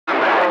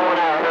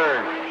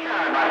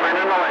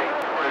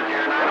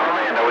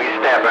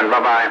happen.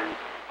 Bye-bye.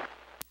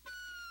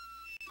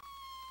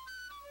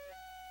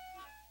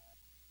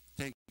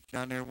 Take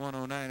down there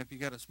 109 if you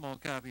got a small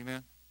copy,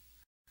 man.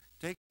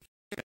 Take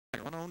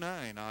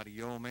 109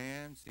 Audio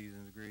Man.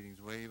 Season's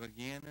greetings wave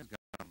again is gone.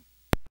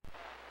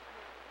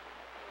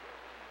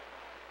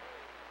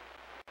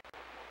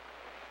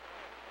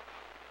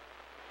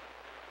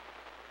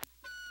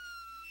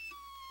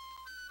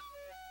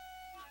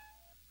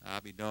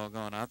 I'll be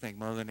doggone. I think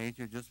Mother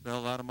Nature just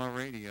fell out of my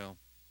radio.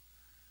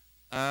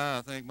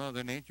 I think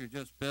Mother Nature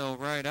just fell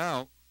right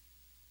out.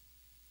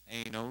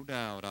 Ain't no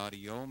doubt.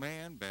 Audio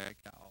Man back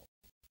out.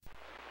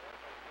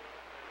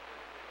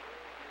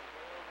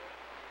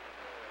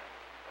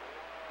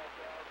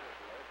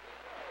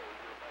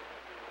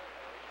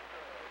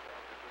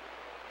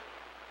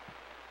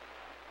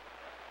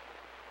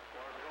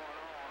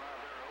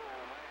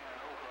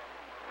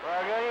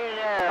 Well, good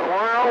evening.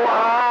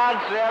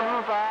 Worldwide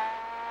 75.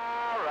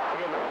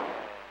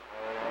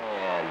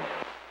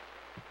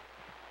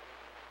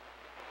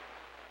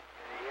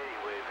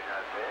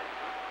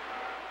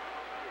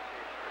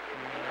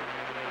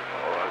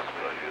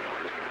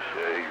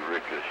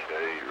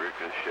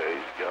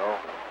 Ricochet's gone.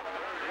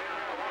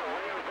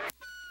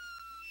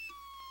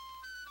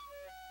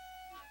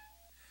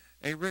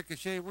 Hey,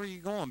 Ricochet, where you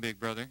going, big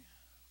brother?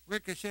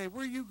 Ricochet,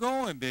 where you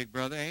going, big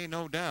brother? Ain't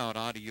no doubt.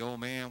 Audio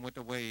Man with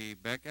the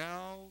wave. Back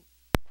out.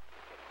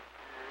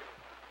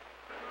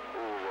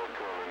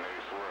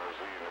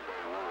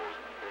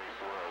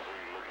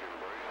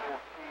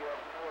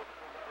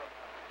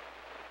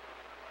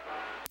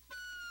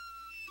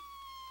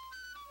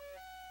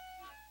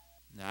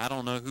 Now, I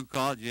don't know who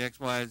called you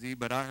XYZ,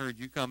 but I heard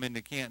you come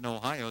into Canton,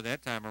 Ohio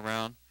that time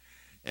around.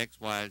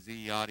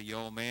 XYZ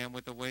Audio Man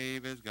with the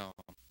wave is gone.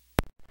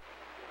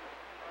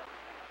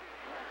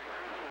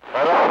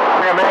 Well,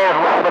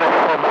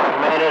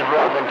 man is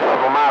rubbing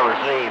tough on my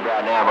receive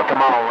right now, but come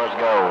on, let's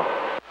go.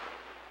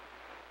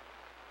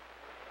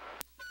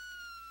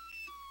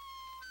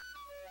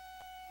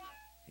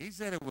 He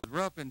said it was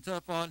rough and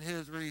tough on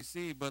his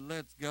receive, but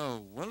let's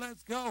go. Well,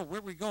 let's go.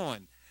 Where we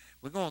going?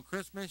 We're going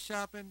Christmas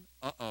shopping?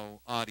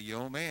 Uh-oh,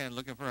 Audio Man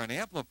looking for an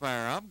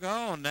amplifier. I'm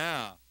gone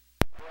now.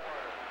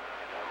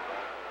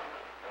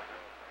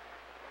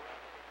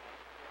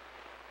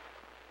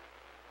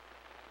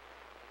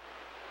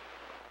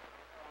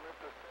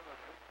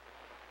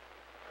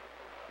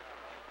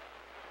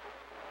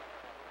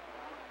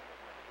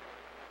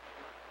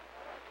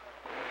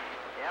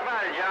 Yeah,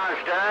 about it, John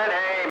Stud.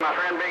 Hey, my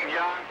friend Big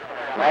John.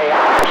 Hey,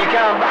 you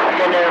come back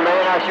in there,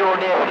 man. I sure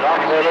did.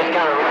 Like I said, it's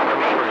kind of rough for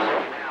me receive.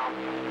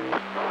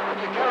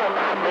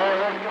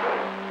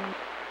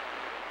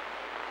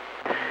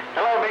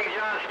 Hello, Big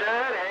John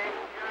Stud. Hey,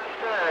 John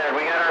Stud.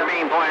 We got our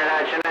beam pointed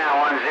at you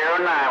now,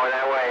 109 with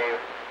that wave.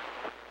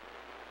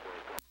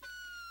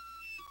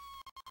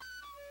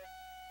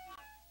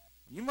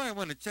 You might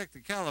want to check the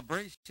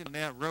calibration on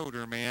that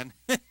rotor, man.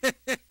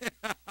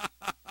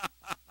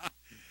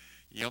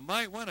 You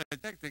might want to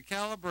check the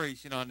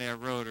calibration on that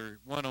rotor.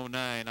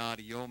 109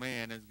 Audio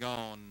Man is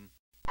gone.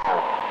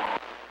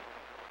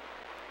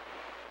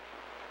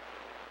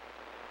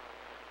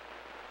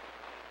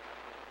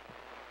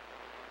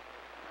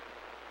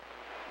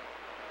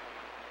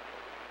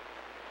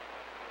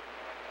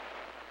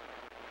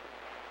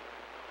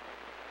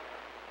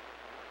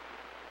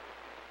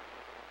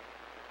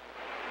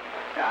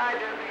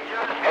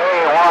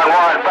 Hey,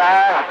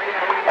 115.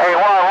 Hey,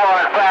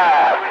 115.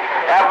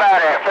 How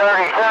about it?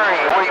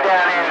 30-30. We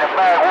down in the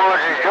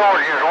backwoods of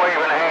Georgia's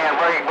waving a hand.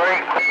 Break.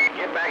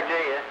 Get back to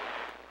you.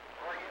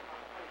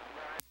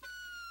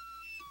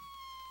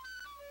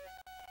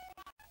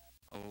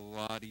 Oh,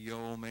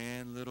 Audio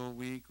Man, Little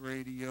Weak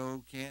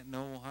Radio, Canton,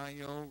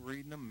 Ohio,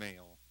 reading the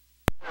mail.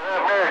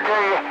 Up there to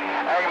you.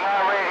 Hey,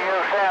 my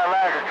radio sounds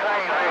like a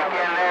train wreck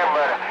in there,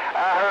 but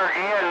I heard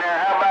you in there.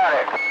 How about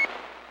it?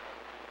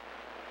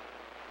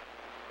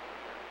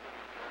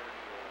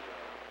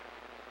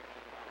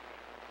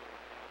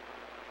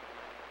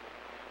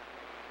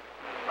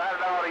 About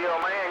it, Audio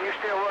Man. You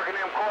still working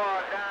them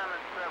quad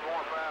diamonds,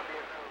 715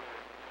 years old?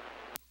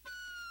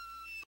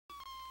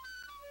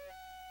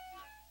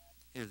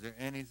 Is there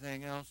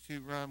anything else to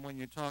run when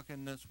you're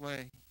talking this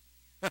way?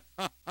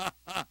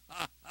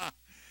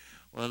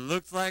 Well, it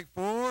looks like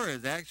 4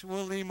 is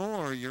actually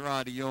more. Your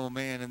Audio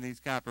Man and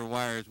these copper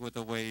wires with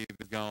the wave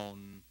is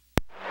gone.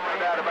 No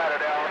doubt about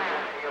it, Al.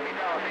 You'll be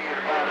talking to you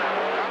about it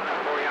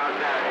for you on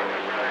Saturday.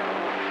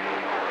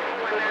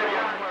 When there's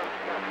young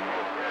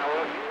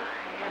well,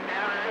 get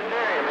down in this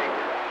area, maybe.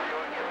 You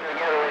want to get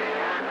together with you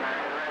in a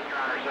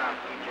restaurant or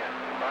something. Eat you.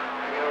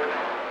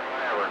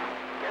 Whatever.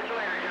 Catch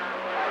you later, John.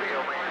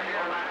 Audio Man.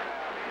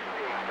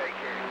 Take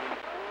care.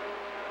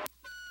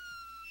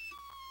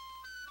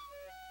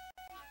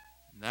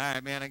 All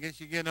right, man, I guess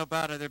you're getting up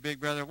out of there, big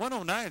brother.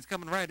 109 is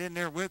coming right in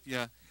there with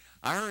you.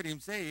 I heard him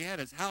say he had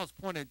his house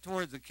pointed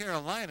towards the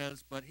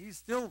Carolinas, but he's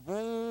still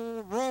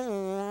rolling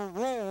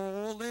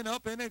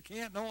up into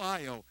Canton,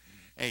 Ohio.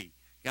 Hey,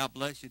 God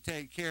bless you.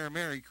 Take care.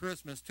 Merry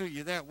Christmas to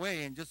you that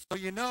way. And just so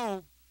you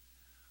know,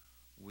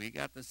 We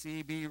got the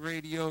CB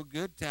Radio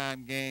Good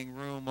Time Gang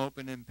Room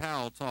open in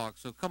Pal Talk.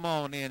 So come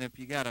on in if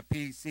you got a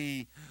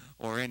PC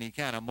or any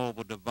kind of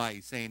mobile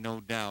device, ain't no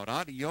doubt.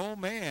 Audio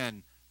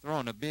Man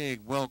throwing a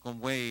big welcome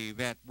wave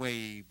that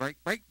way.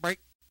 Break, break, break.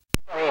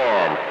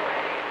 Man,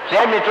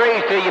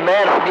 73's to you,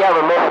 man. Hope you have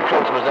a Merry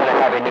Christmas and a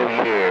Happy New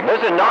Year.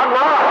 Mr. Knock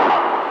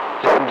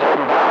Knock.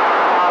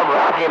 775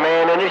 Rocky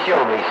Man in the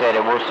show. He said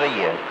it. We'll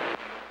see you.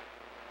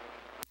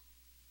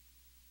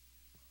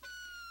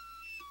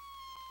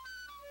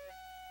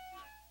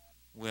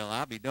 Well,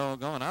 I'll be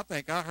doggone. I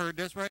think I heard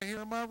this right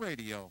here on my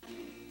radio.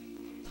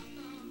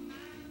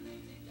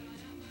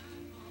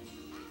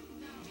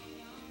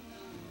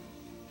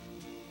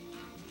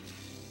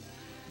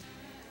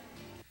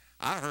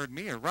 I heard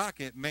me a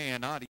Rocket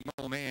Man, Audio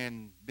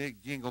Man,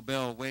 big jingle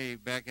bell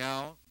wave back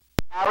out.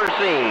 I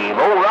receive.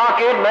 Oh,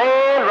 Rocket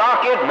Man,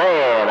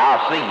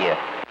 I'll see you.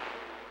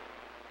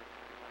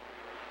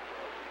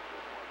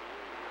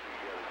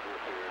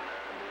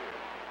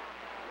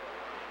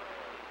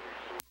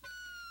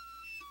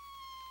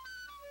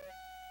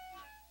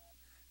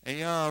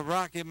 Hey,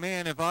 Rocket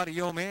Man, if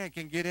Audio Man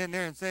can get in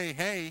there and say,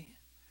 hey,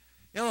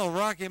 hello,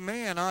 Rocket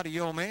Man,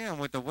 Audio Man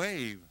with the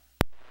wave.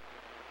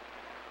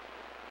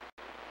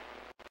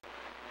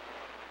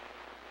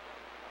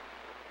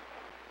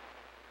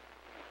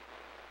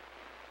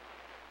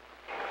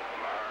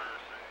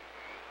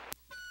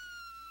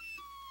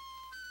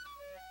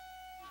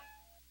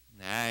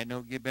 Nah,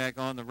 no get back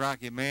on the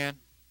Rocket Man.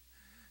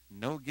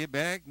 No get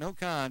back, no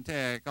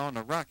contact on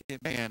the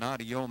Rocket Man,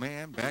 Audio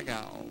Man, back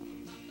out.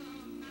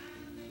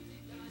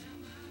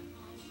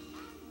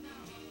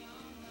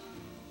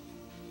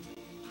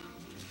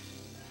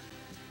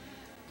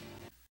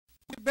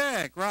 Get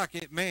back,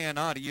 Rocket Man,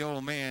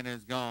 Audio Man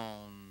is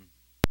gone.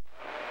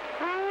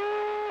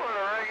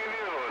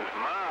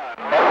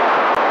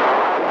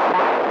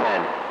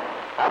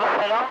 How about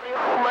that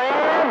Audio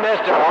Man,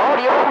 Mr.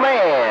 Audio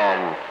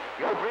Man?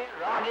 Your friend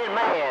Rocket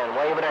Man,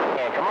 waving a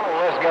hand. Come on,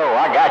 let's go.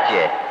 I got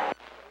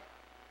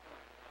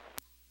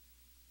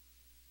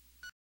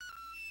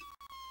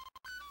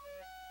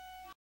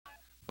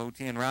you.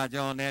 O10 Roger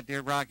on that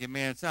there, Rocket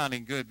Man,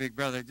 sounding good, big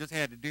brother. Just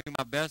had to do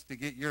my best to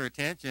get your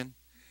attention.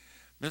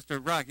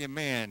 Mr. Rocket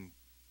Man,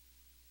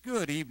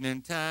 good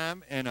evening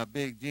time and a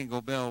big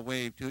jingle bell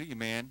wave to you,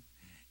 man.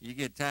 You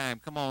get time,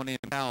 come on in,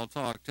 Pal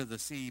Talk to the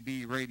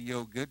CB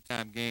Radio Good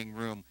Time Gang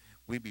Room.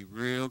 We'd be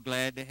real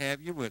glad to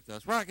have you with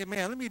us. Rocket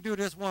Man, let me do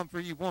this one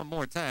for you one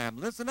more time.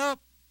 Listen up.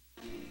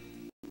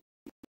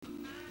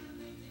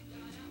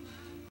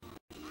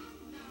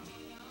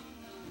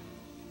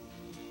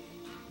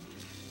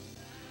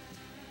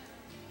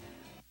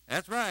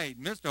 That's right,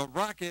 Mr.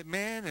 Rocket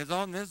Man is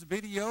on this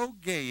video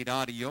gate.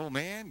 Audio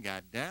Man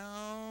got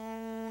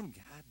down.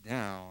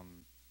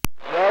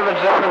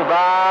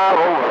 775,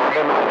 oh,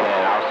 Rocket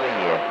Man, I'll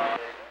see you.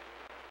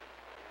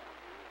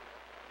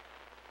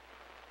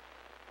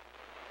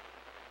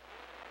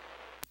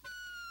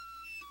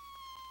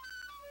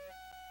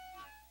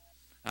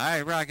 All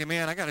right, Rocket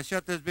Man, I got to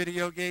shut this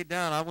video gate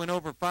down. I went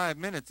over 5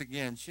 minutes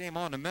again. Shame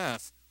on the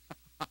mess.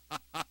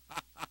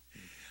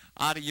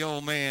 Audio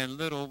Man,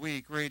 Little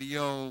Weak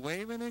Radio,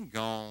 waving and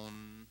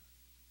gone.